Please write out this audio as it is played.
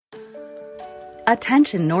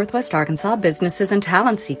Attention Northwest Arkansas businesses and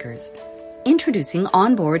talent seekers. Introducing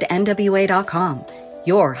OnboardNWA.com,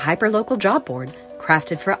 your hyperlocal job board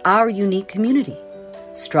crafted for our unique community.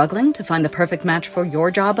 Struggling to find the perfect match for your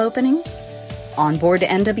job openings? Onboard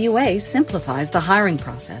NWA simplifies the hiring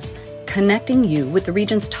process, connecting you with the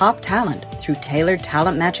region's top talent through tailored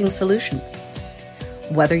talent matching solutions.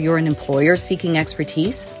 Whether you're an employer seeking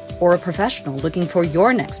expertise or a professional looking for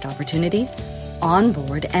your next opportunity,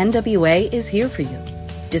 Onboard NWA is here for you.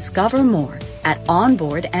 Discover more at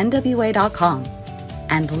onboardnwa.com,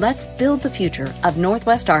 and let's build the future of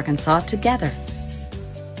Northwest Arkansas together.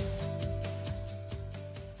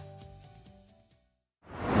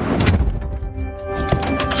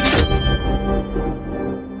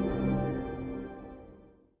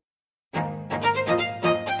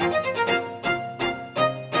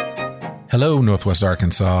 Hello, Northwest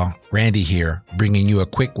Arkansas. Randy here, bringing you a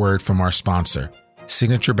quick word from our sponsor,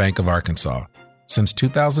 Signature Bank of Arkansas. Since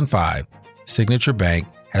 2005, Signature Bank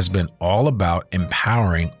has been all about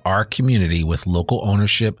empowering our community with local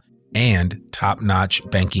ownership and top-notch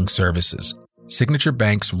banking services. Signature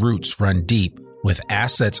Bank's roots run deep with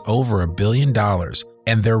assets over $1 billion,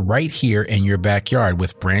 and they're right here in your backyard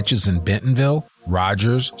with branches in Bentonville,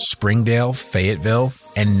 Rogers, Springdale, Fayetteville,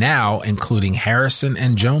 and now including Harrison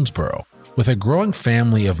and Jonesboro. With a growing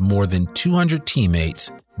family of more than 200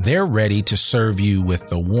 teammates, they're ready to serve you with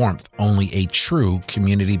the warmth only a true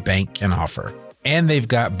community bank can offer. And they've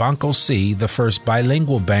got Banco C, the first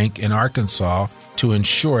bilingual bank in Arkansas, to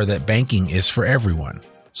ensure that banking is for everyone.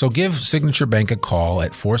 So give Signature Bank a call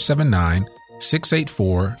at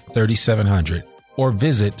 479-684-3700 or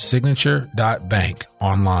visit signature.bank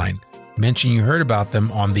online. Mention you heard about them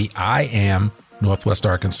on the I Am Northwest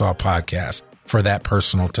Arkansas podcast for that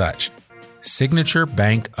personal touch. Signature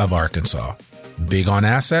Bank of Arkansas. Big on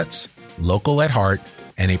assets, local at heart,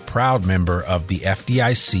 and a proud member of the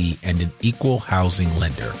FDIC and an equal housing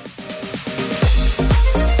lender.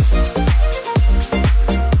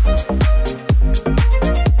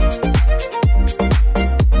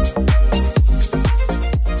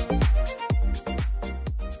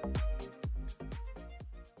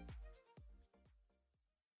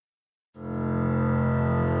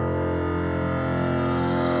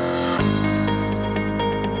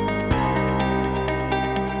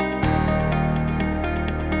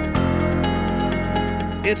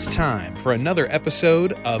 It's time for another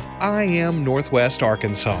episode of I Am Northwest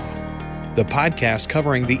Arkansas, the podcast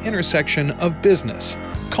covering the intersection of business,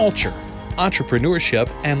 culture, entrepreneurship,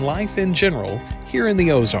 and life in general here in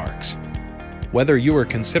the Ozarks. Whether you are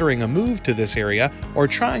considering a move to this area or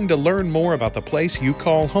trying to learn more about the place you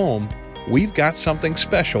call home, we've got something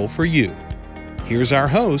special for you. Here's our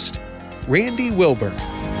host, Randy Wilburn.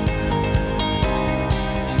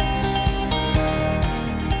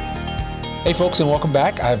 Hey folks, and welcome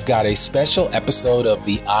back. I've got a special episode of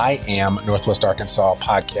the I Am Northwest Arkansas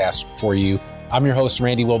podcast for you. I'm your host,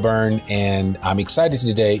 Randy Wilburn, and I'm excited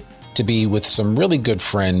today to be with some really good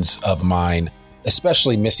friends of mine,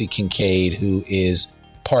 especially Missy Kincaid, who is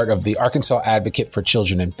part of the Arkansas Advocate for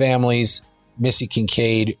Children and Families. Missy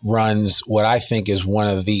Kincaid runs what I think is one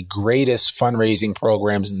of the greatest fundraising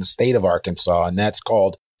programs in the state of Arkansas, and that's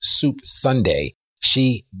called Soup Sunday.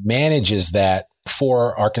 She manages that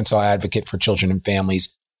for Arkansas Advocate for Children and Families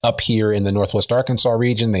up here in the Northwest Arkansas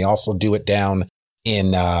region. They also do it down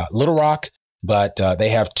in Little Rock, but they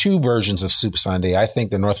have two versions of Soup Sunday. I think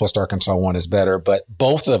the Northwest Arkansas one is better, but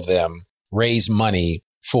both of them raise money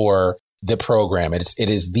for the program. It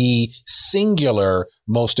is the singular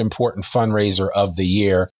most important fundraiser of the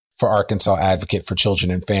year for Arkansas Advocate for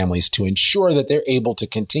Children and Families to ensure that they're able to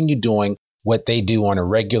continue doing what they do on a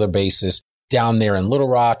regular basis down there in Little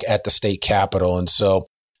Rock at the state capitol. And so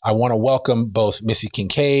I want to welcome both Missy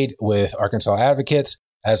Kincaid with Arkansas Advocates,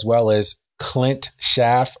 as well as Clint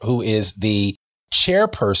Schaff, who is the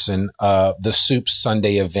chairperson of the Soup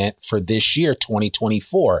Sunday event for this year,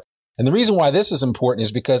 2024. And the reason why this is important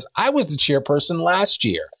is because I was the chairperson last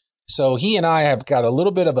year. So he and I have got a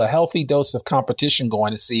little bit of a healthy dose of competition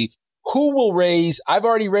going to see who will raise. I've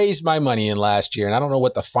already raised my money in last year, and I don't know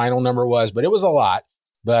what the final number was, but it was a lot.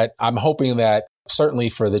 But I'm hoping that certainly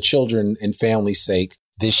for the children and families' sake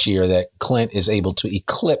this year, that Clint is able to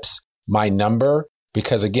eclipse my number,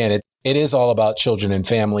 because again, it is all about children and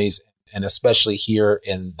families. And especially here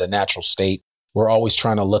in the natural state, we're always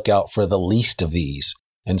trying to look out for the least of these.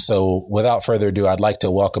 And so without further ado, I'd like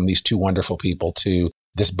to welcome these two wonderful people to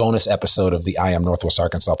this bonus episode of the I Am Northwest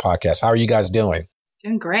Arkansas podcast. How are you guys doing?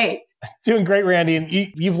 Doing great. Doing great, Randy. And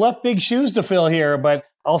you've left big shoes to fill here, but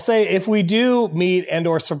I'll say if we do meet and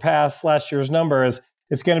or surpass last year's numbers,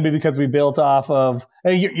 it's going to be because we built off of,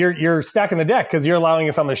 you're stacking the deck because you're allowing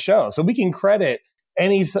us on the show. So we can credit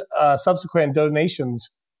any subsequent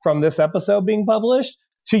donations from this episode being published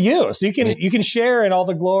to you. So you can share in all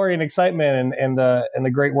the glory and excitement and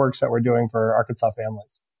the great works that we're doing for Arkansas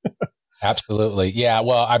families. Absolutely. Yeah.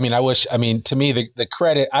 Well, I mean, to me, the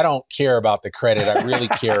credit, I don't care about the credit. I really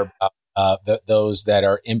care about those that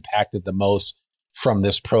are impacted the most from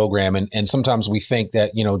this program. And sometimes we think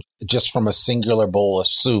that, just from a singular bowl of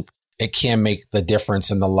soup, it can make the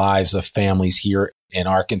difference in the lives of families here in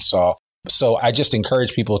Arkansas. So I just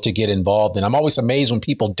encourage people to get involved. And I'm always amazed when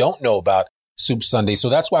people don't know about Soup Sunday. So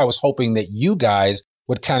that's why I was hoping that you guys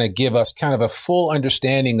would kind of give us kind of a full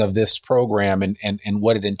understanding of this program and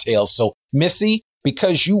what it entails. So Missy,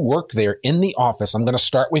 because you work there in the office, I'm going to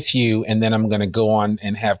start with you, and then I'm going to go on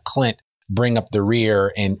and have Clint bring up the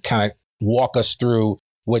rear and kind of walk us through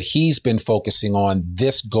what he's been focusing on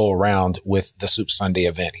this go around with the Soup Sunday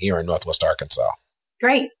event here in Northwest Arkansas.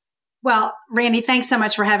 Great. Well, Randy, thanks so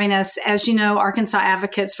much for having us. As you know, Arkansas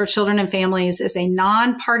Advocates for Children and Families is a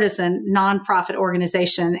nonpartisan, nonprofit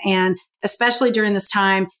organization. And especially during this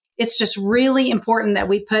time, it's just really important that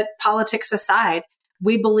we put politics aside.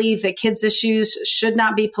 We believe that kids' issues should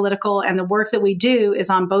not be political, and the work that we do is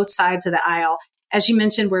on both sides of the aisle. As you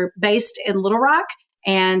mentioned, we're based in Little Rock,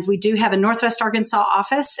 and we do have a Northwest Arkansas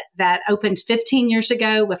office that opened 15 years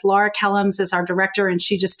ago with Laura Kellums as our director, and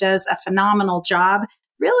she just does a phenomenal job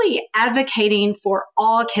really advocating for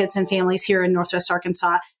all kids and families here in Northwest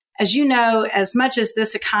Arkansas. As you know, as much as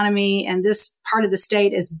this economy and this part of the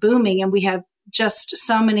state is booming and we have just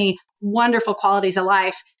so many wonderful qualities of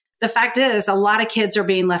life, the fact is a lot of kids are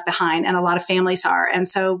being left behind and a lot of families are. And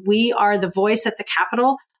so we are the voice at the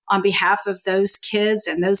Capitol on behalf of those kids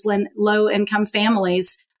and those low-income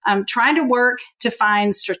families, trying to work to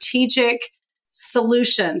find strategic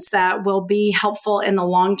solutions that will be helpful in the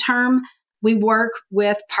long term. We work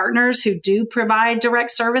with partners who do provide direct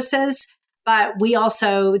services, but we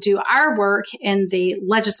also do our work in the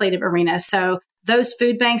legislative arena. So those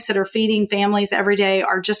food banks that are feeding families every day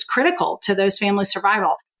are just critical to those families'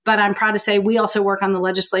 survival. But I'm proud to say we also work on the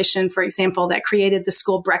legislation, for example, that created the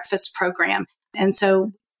school breakfast program. And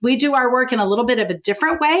so we do our work in a little bit of a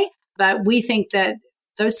different way, but we think that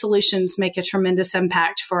those solutions make a tremendous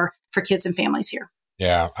impact for kids and families here.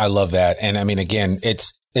 Yeah, I love that. And I mean, again,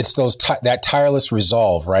 it's that tireless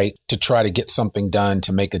resolve, right, to try to get something done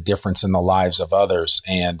to make a difference in the lives of others.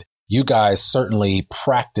 And you guys certainly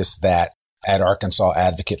practice that at Arkansas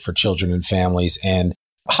Advocate for Children and Families. And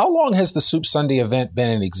how long has the Soup Sunday event been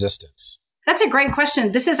in existence? That's a great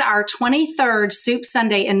question. This is our 23rd Soup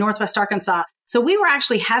Sunday in Northwest Arkansas. So we were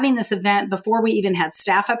actually having this event before we even had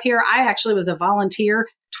staff up here. I actually was a volunteer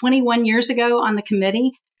 21 years ago on the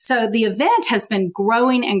committee. So the event has been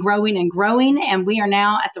growing and growing and growing, and we are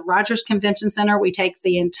now at the Rogers Convention Center. We take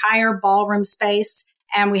the entire ballroom space,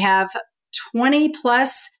 and we have 20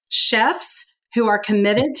 plus chefs who are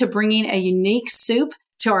committed to bringing a unique soup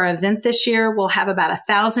to our event this year. We'll have about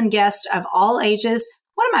 1,000 guests of all ages.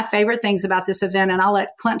 One of my favorite things about this event, and I'll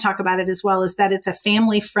let Clint talk about it as well, is that it's a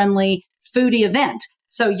family-friendly foodie event.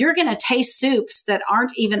 So you're going to taste soups that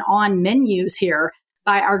aren't even on menus here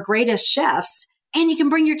by our greatest chefs. And you can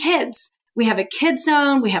bring your kids. We have a kids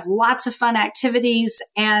zone. We have lots of fun activities.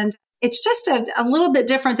 And it's just a little bit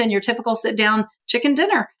different than your typical sit down chicken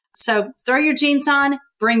dinner. So throw your jeans on,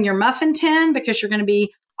 bring your muffin tin because you're going to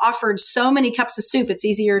be offered so many cups of soup. It's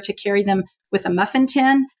easier to carry them with a muffin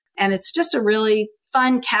tin. And it's just a really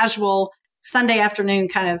fun, casual Sunday afternoon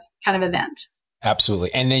kind of event.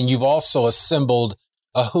 Absolutely. And then you've also assembled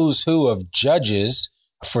a who's who of judges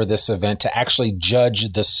for this event to actually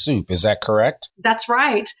judge the soup. Is that correct? That's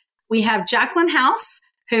right. We have Jacqueline House,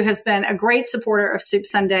 who has been a great supporter of Soup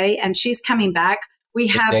Sunday, and she's coming back. We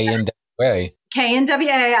have KNWA.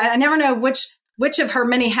 I never know which of her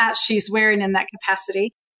many hats she's wearing in that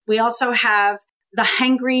capacity. We also have the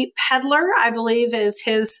Hangry Peddler, I believe is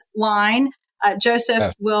his line.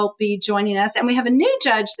 Joseph will be joining us. And we have a new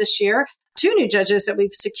judge this year, 2 new judges that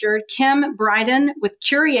we've secured. Kim Bryden with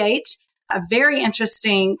Curiate, a very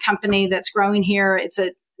interesting company that's growing here. It's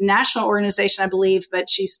a national organization, I believe, but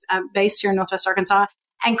she's based here in Northwest Arkansas.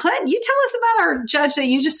 And Clint, you tell us about our judge that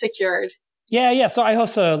you just secured. Yeah. So I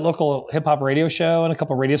host a local hip hop radio show and a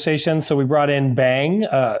couple radio stations. So we brought in Bang,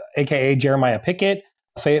 aka Jeremiah Pickett,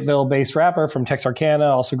 a Fayetteville-based rapper from Texarkana,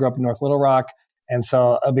 also grew up in North Little Rock. And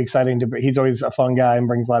so it'll be exciting he's always a fun guy and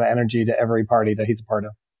brings a lot of energy to every party that he's a part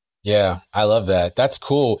of. Yeah, I love that. That's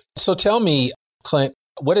cool. So tell me, Clint,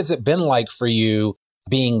 what has it been like for you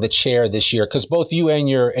being the chair this year? Because both you and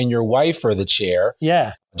your wife are the chair.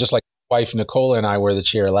 Yeah. Just like wife, Nicole, and I were the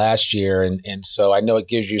chair last year. And so I know it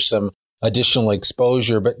gives you some additional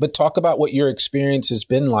exposure, but talk about what your experience has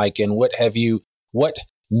been like and what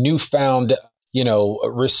newfound,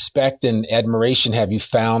 respect and admiration have you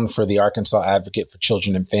found for the Arkansas Advocate for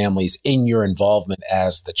Children and Families in your involvement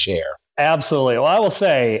as the chair? Absolutely. Well, I will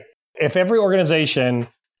say, if every organization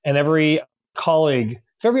and every colleague,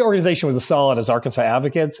 if every organization was as solid as Arkansas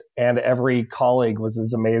Advocates and every colleague was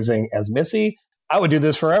as amazing as Missy, I would do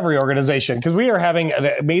this for every organization because we are having an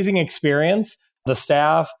amazing experience. The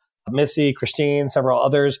staff, Missy, Christine, several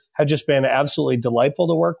others have just been absolutely delightful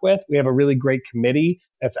to work with. We have a really great committee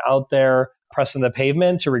that's out there pressing the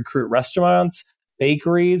pavement to recruit restaurants,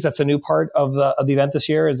 bakeries. That's a new part of the event this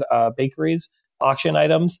year is bakeries, auction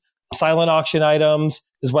items, silent auction items,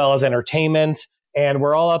 as well as entertainment. And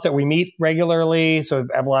we're all out there. We meet regularly, so we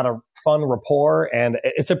have a lot of fun rapport, and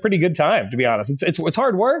it's a pretty good time, to be honest. It's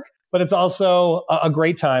hard work, but it's also a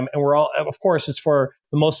great time. And we're all, of course, it's for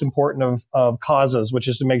the most important of causes, which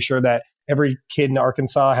is to make sure that every kid in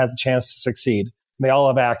Arkansas has a chance to succeed. And they all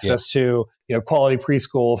have access to quality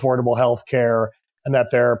preschool, affordable health care, and that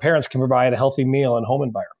their parents can provide a healthy meal and home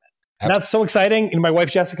environment. And that's so exciting. My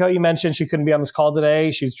wife, Jessica, you mentioned she couldn't be on this call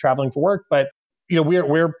today. She's traveling for work, but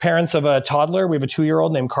we're parents of a toddler. We have a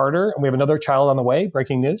 2-year-old named Carter, and we have another child on the way.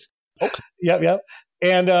 Breaking news. Okay. Yep.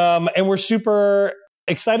 And we're super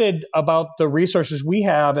excited about the resources we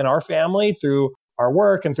have in our family through our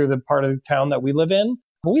work and through the part of the town that we live in.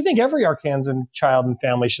 But we think every Arkansan child and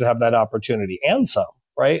family should have that opportunity and some,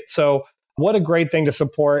 right? So what a great thing to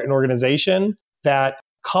support an organization that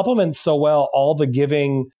complements so well all the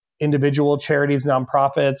giving individual charities,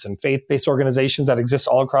 nonprofits, and faith-based organizations that exist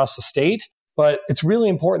all across the state. But it's really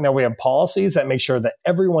important that we have policies that make sure that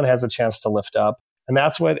everyone has a chance to lift up. And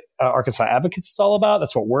that's what Arkansas Advocates is all about.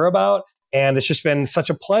 That's what we're about. And it's just been such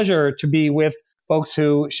a pleasure to be with folks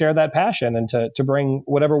who share that passion and to bring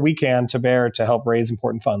whatever we can to bear to help raise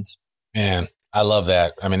important funds. Man, I love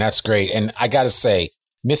that. I mean, that's great. And I got to say,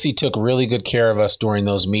 Missy took really good care of us during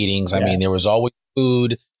those meetings. I mean, there was always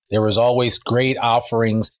food. There was always great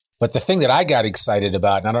offerings. But the thing that I got excited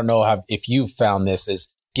about, and I don't know if you've found this, is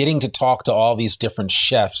getting to talk to all these different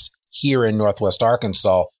chefs here in Northwest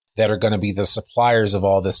Arkansas that are going to be the suppliers of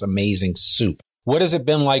all this amazing soup. What has it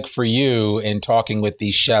been like for you in talking with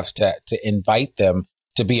these chefs to invite them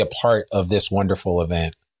to be a part of this wonderful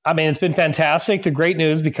event? I mean, it's been fantastic. The great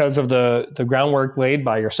news, because of the groundwork laid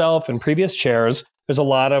by yourself and previous chairs, there's a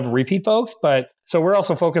lot of repeat folks. But so we're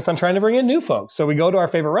also focused on trying to bring in new folks. So we go to our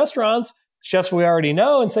favorite restaurants, chefs we already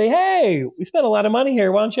know, and say, hey, we spent a lot of money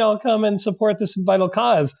here. Why don't you all come and support this vital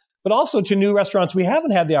cause? But also to new restaurants we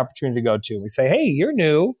haven't had the opportunity to go to. We say, hey, you're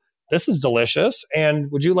new. This is delicious. And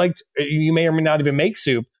would you like, you may or may not even make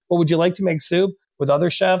soup, but would you like to make soup with other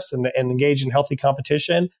chefs and engage in healthy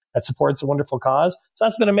competition that supports a wonderful cause? So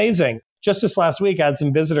that's been amazing. Just this last week, I had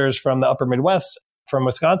some visitors from the upper Midwest, from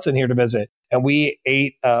Wisconsin here to visit. And we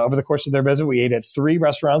ate, over the course of their visit, we ate at 3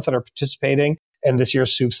 restaurants that are participating in this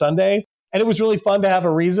year's Soup Sunday. And it was really fun to have a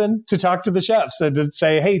reason to talk to the chefs and to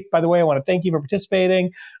say, hey, by the way, I want to thank you for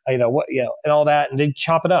participating, and all that, and to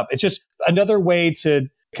chop it up. It's just another way to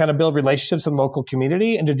kind of build relationships in the local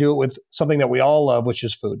community and to do it with something that we all love, which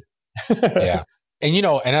is food. Yeah. And,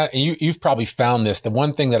 you've probably found this. The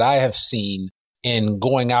one thing that I have seen in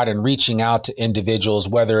going out and reaching out to individuals,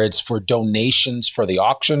 whether it's for donations for the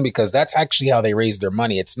auction, because that's actually how they raise their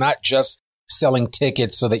money. It's not just selling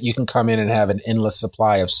tickets so that you can come in and have an endless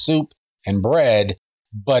supply of soup and bread,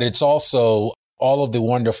 but it's also all of the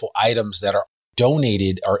wonderful items that are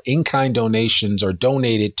donated or in-kind donations or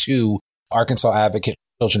donated to Arkansas Advocate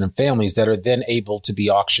for Children and Families that are then able to be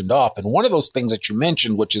auctioned off. And one of those things that you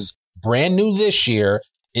mentioned, which is brand new this year,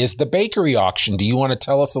 is the bakery auction. Do you want to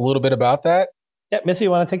tell us a little bit about that? Yeah, Missy,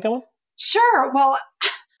 you want to take that one? Sure. Well,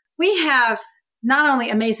 we have not only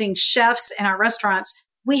amazing chefs in our restaurants,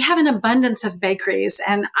 we have an abundance of bakeries.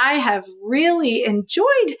 And I have really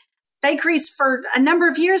enjoyed bakeries for a number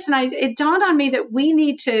of years. And it dawned on me that we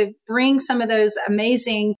need to bring some of those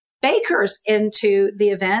amazing bakers into the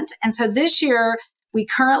event. And so this year, we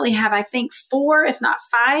currently have, I think, 4, if not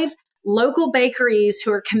 5, local bakeries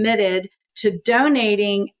who are committed to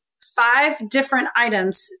donating 5 different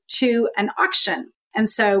items to an auction. And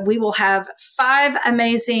so we will have 5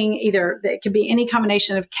 amazing, either it could be any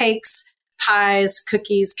combination of cakes, pies,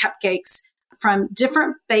 cookies, cupcakes from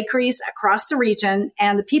different bakeries across the region.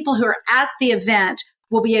 And the people who are at the event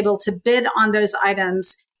will be able to bid on those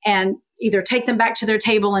items and either take them back to their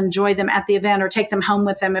table and enjoy them at the event or take them home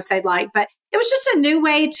with them if they'd like. But it was just a new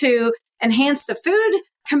way to enhance the food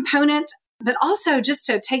component, but also just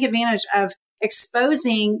to take advantage of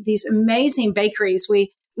exposing these amazing bakeries.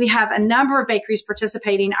 We We have a number of bakeries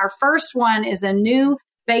participating. Our first one is a new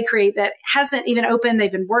bakery that hasn't even opened.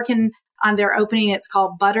 They've been working on their opening. It's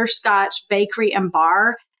called Butterscotch Bakery and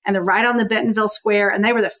Bar, and they're right on the Bentonville Square. And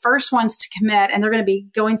they were the first ones to commit, and they're going to be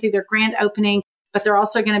going through their grand opening, but they're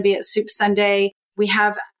also going to be at Soup Sunday. We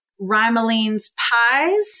have Rimeline's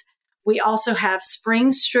Pies. We also have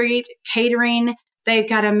Spring Street Catering. They've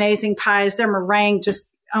got amazing pies. Their meringue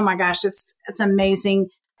just, oh my gosh, it's amazing.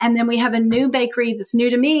 And then we have a new bakery that's new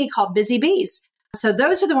to me called Busy Bees. So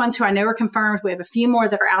those are the ones who I know are confirmed. We have a few more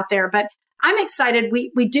that are out there, but I'm excited.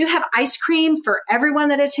 We do have ice cream for everyone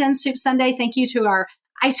that attends Soup Sunday. Thank you to our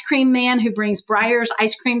ice cream man who brings Breyer's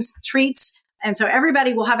ice cream treats. And so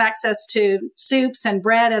everybody will have access to soups and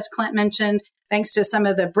bread, as Clint mentioned, thanks to some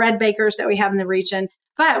of the bread bakers that we have in the region.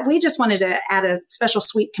 But we just wanted to add a special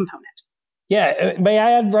sweet component. Yeah. May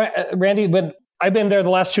I add, Randy, when I've been there the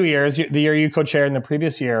last 2 years, the year you co-chaired and the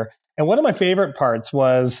previous year. And one of my favorite parts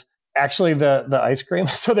was actually the ice cream.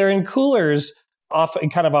 So they're in coolers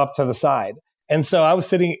kind of off to the side. And so I was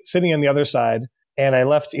sitting on the other side, and I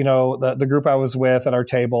left, the group I was with at our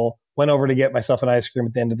table, went over to get myself an ice cream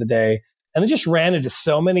at the end of the day. And I just ran into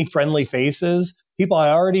so many friendly faces, people I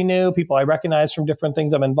already knew, people I recognized from different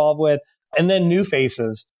things I'm involved with, and then new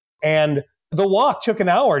faces. And the walk took an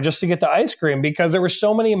hour just to get the ice cream because there were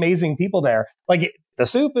so many amazing people there. Like the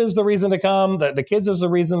soup is the reason to come. The kids is the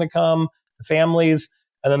reason to come, the families.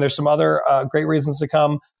 And then there's some other great reasons to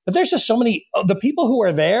come. But there's just so many, the people who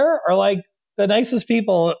are there are like the nicest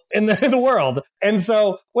people in the world. And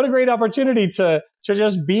so what a great opportunity to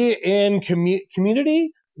just be in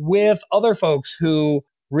community with other folks who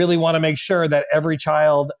really want to make sure that every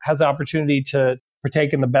child has the opportunity to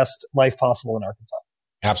partake in the best life possible in Arkansas.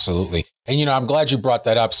 Absolutely. And, I'm glad you brought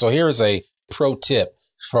that up. So here is a pro tip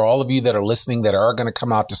for all of you that are listening that are going to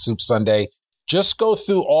come out to Soup Sunday. Just go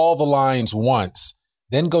through all the lines once,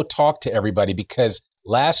 then go talk to everybody, because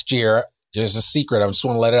last year, there's a secret. I just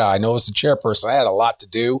want to let it out. I know as the chairperson, I had a lot to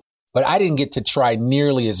do, but I didn't get to try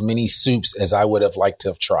nearly as many soups as I would have liked to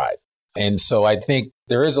have tried. And so I think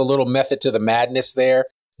there is a little method to the madness there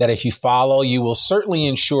that if you follow, you will certainly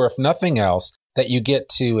ensure, if nothing else, that you get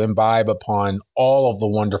to imbibe upon all of the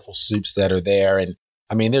wonderful soups that are there. And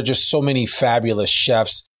I mean, there are just so many fabulous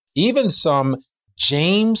chefs, even some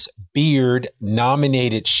James Beard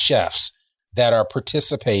nominated chefs that are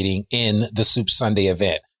participating in the Soup Sunday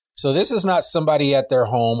event. So this is not somebody at their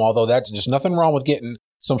home, although there's nothing wrong with getting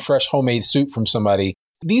some fresh homemade soup from somebody.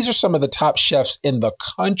 These are some of the top chefs in the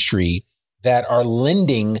country that are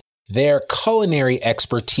lending their culinary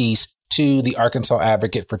expertise to the Arkansas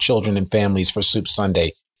Advocate for Children and Families for Soup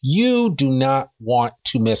Sunday. You do not want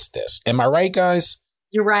to miss this. Am I right, guys?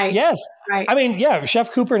 You're right. Yes. Right. I mean, yeah,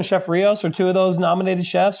 Chef Cooper and Chef Rios are two of those nominated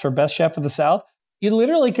chefs for Best Chef of the South. You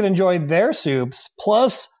literally can enjoy their soups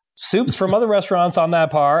plus soups from other restaurants on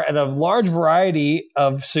that par and a large variety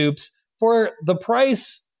of soups for the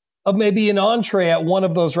price of maybe an entree at one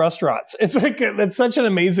of those restaurants. It's such an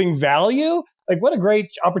amazing value. Like, what a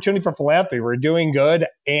great opportunity for philanthropy. We're doing good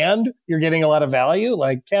and you're getting a lot of value.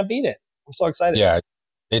 Like, can't beat it. I'm so excited. Yeah,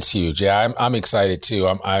 it's huge. Yeah, I'm excited too.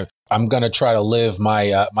 I'm going to try to live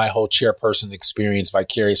my my whole chairperson experience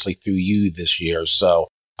vicariously through you this year. So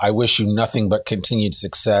I wish you nothing but continued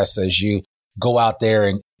success as you go out there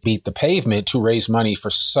and beat the pavement to raise money for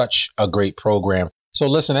such a great program. So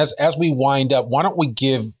listen, as we wind up, why don't we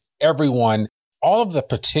give everyone all of the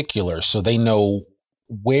particulars so they know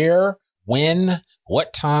where, when,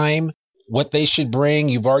 what time, what they should bring.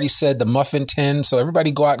 You've already said the muffin tin. So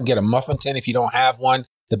everybody go out and get a muffin tin if you don't have one.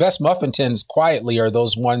 The best muffin tins quietly are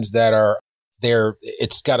those ones that are there.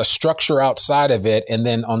 It's got a structure outside of it. And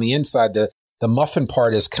then on the inside, the muffin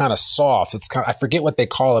part is kind of soft. It's kind of, I forget what they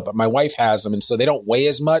call it, but my wife has them. And so they don't weigh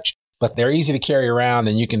as much, but they're easy to carry around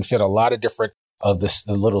and you can fit a lot of different of the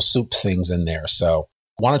little soup things in there. So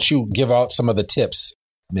why don't you give out some of the tips,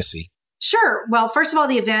 Missy? Sure. Well, first of all,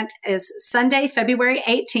 the event is Sunday, February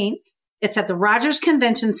 18th. It's at the Rogers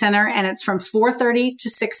Convention Center and it's from 4:30 to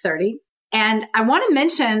 6:30. And I want to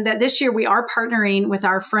mention that this year we are partnering with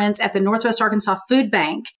our friends at the Northwest Arkansas Food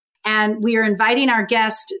Bank, and we are inviting our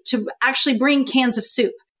guests to actually bring cans of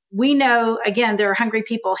soup. We know, again, there are hungry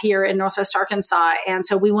people here in Northwest Arkansas, and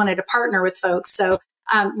so we wanted to partner with folks. So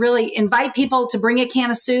really invite people to bring a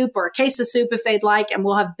can of soup or a case of soup if they'd like, and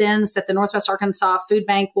we'll have bins that the Northwest Arkansas Food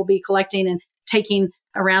Bank will be collecting and taking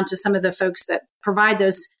around to some of the folks that provide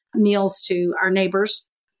those meals to our neighbors.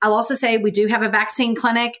 I'll also say we do have a vaccine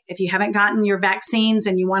clinic. If you haven't gotten your vaccines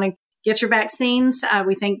and you want to get your vaccines,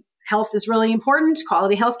 we think health is really important,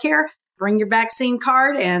 quality healthcare. Bring your vaccine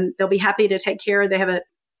card and they'll be happy to take care. They have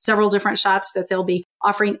several different shots that they'll be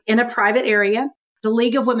offering in a private area. The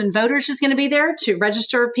League of Women Voters is going to be there to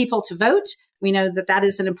register people to vote. We know that that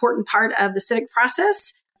is an important part of the civic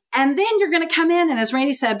process. And then you're going to come in and, as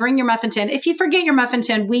Randy said, bring your muffin tin. If you forget your muffin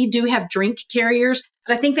tin, we do have drink carriers,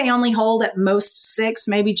 but I think they only hold at most 6,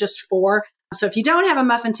 maybe just 4. So if you don't have a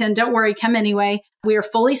muffin tin, don't worry, come anyway. We are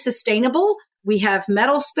fully sustainable. We have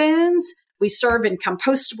metal spoons. We serve in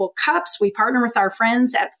compostable cups. We partner with our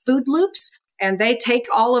friends at Food Loops, and they take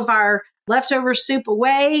all of our leftover soup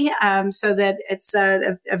away so that it's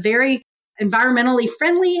a very environmentally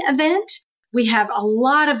friendly event. We have a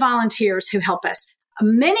lot of volunteers who help us.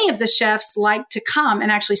 Many of the chefs like to come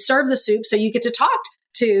and actually serve the soup, so you get to talk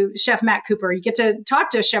to Chef Matt Cooper. You get to talk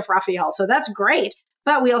to Chef Raphael, so that's great.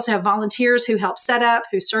 But we also have volunteers who help set up,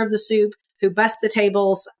 who serve the soup, who bust the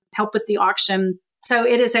tables, help with the auction. So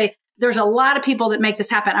there's a lot of people that make this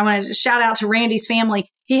happen. I want to shout out to Randy's family.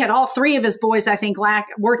 He had all 3 of his boys, I think,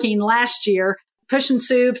 working last year, pushing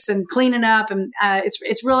soups and cleaning up. And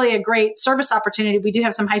it's really a great service opportunity. We do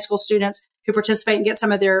have some high school students who participate and get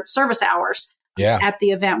some of their service hours at the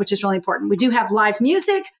event, which is really important. We do have live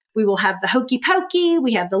music. We will have the Hokey Pokey.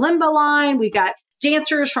 We have the Limbo Line. We got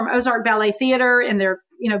dancers from Ozark Ballet Theater in their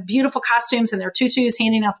beautiful costumes and their tutus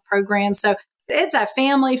handing out the program. So it's a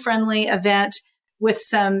family-friendly event with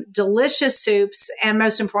some delicious soups, and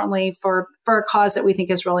most importantly, for a cause that we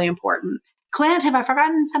think is really important. Clint, have I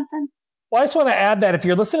forgotten something? Well, I just want to add that if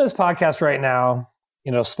you're listening to this podcast right now,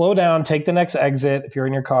 slow down, take the next exit if you're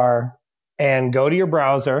in your car, and go to your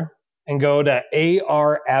browser and go to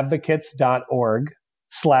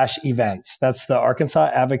aradvocates.org/events. That's the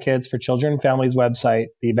Arkansas Advocates for Children and Families website,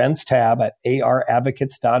 the events tab at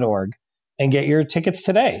aradvocates.org, and get your tickets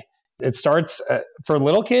today. It starts for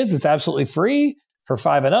little kids. It's absolutely free. For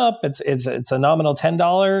 5 and up, it's a nominal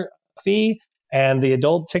 $10 fee, and the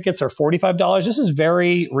adult tickets are $45. This is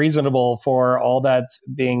very reasonable for all that's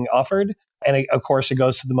being offered. And of course, it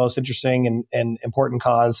goes to the most interesting and important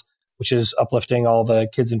cause, which is uplifting all the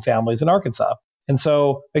kids and families in Arkansas. And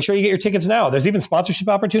so make sure you get your tickets now. There's even sponsorship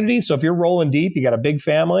opportunities. So if you're rolling deep, you got a big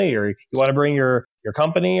family, or you want to bring your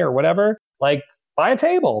company or whatever, like buy a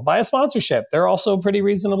table, buy a sponsorship. They're also pretty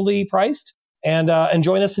reasonably priced. And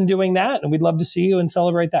join us in doing that. And we'd love to see you and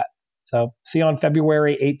celebrate that. So see you on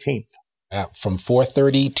February 18th. Yeah, from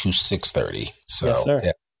 4:30 to 6:30. So yes, sir.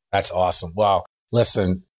 Yeah, that's awesome. Wow.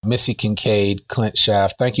 Listen, Missy Kincaid, Clint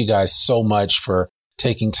Schaff, thank you guys so much for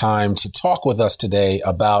taking time to talk with us today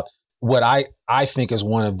about what I think is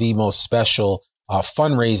one of the most special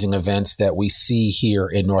fundraising events that we see here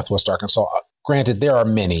in Northwest Arkansas. Granted, there are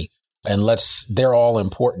many, and they're all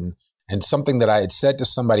important. And something that I had said to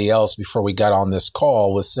somebody else before we got on this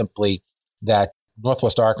call was simply that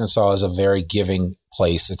Northwest Arkansas is a very giving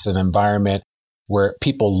place. It's an environment where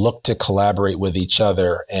people look to collaborate with each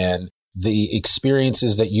other. And the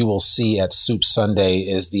experiences that you will see at Soup Sunday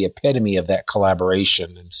is the epitome of that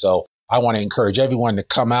collaboration. And so I want to encourage everyone to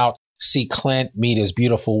come out, see Clint, meet his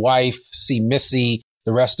beautiful wife, see Missy,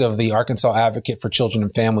 the rest of the Arkansas Advocate for Children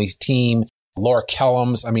and Families team, Laura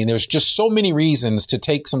Kellums. I mean, there's just so many reasons to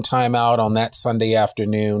take some time out on that Sunday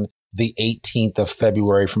afternoon, the 18th of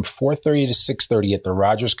February from 4:30 to 6:30 at the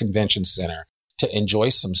Rogers Convention Center to enjoy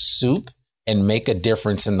some soup and make a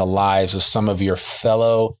difference in the lives of some of your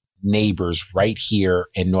fellow neighbors right here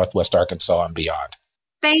in Northwest Arkansas and beyond.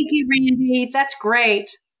 Thank you, Randy. That's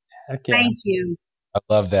great. Heck yeah. Thank you. I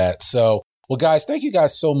love that. So, well, guys, thank you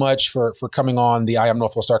guys so much for coming on the I Am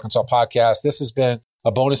Northwest Arkansas podcast. This has been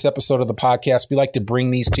a bonus episode of the podcast. We like to bring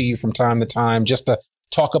these to you from time to time just to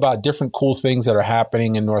talk about different cool things that are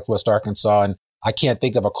happening in Northwest Arkansas. And I can't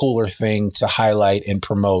think of a cooler thing to highlight and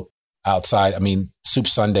promote outside. I mean, Soup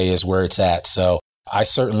Sunday is where it's at. So I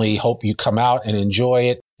certainly hope you come out and enjoy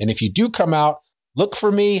it. And if you do come out, look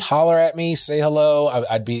for me, holler at me, say hello.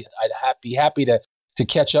 I'd be happy to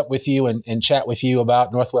catch up with you and chat with you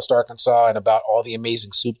about Northwest Arkansas and about all the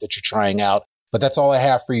amazing soup that you're trying out. But that's all I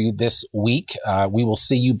have for you this week. We will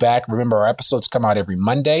see you back. Remember, our episodes come out every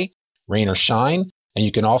Monday, rain or shine. And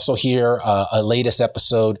you can also hear a latest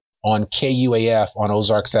episode on KUAF on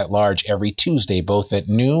Ozarks at Large every Tuesday, both at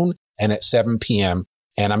noon and at 7 p.m.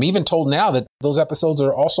 And I'm even told now that those episodes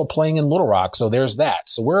are also playing in Little Rock. So there's that.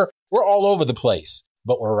 So we're all over the place,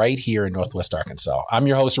 but we're right here in Northwest Arkansas. I'm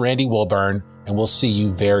your host, Randy Wilburn, and we'll see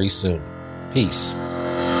you very soon. Peace.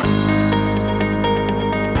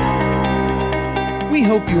 We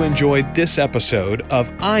hope you enjoyed this episode of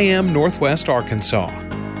I Am Northwest Arkansas.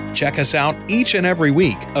 Check us out each and every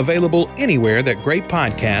week, available anywhere that great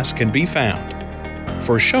podcasts can be found.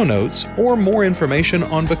 For show notes or more information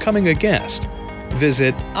on becoming a guest,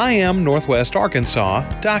 visit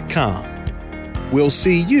IamNorthwestArkansas.com. We'll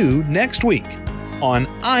see you next week. on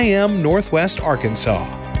I Am Northwest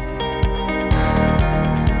Arkansas.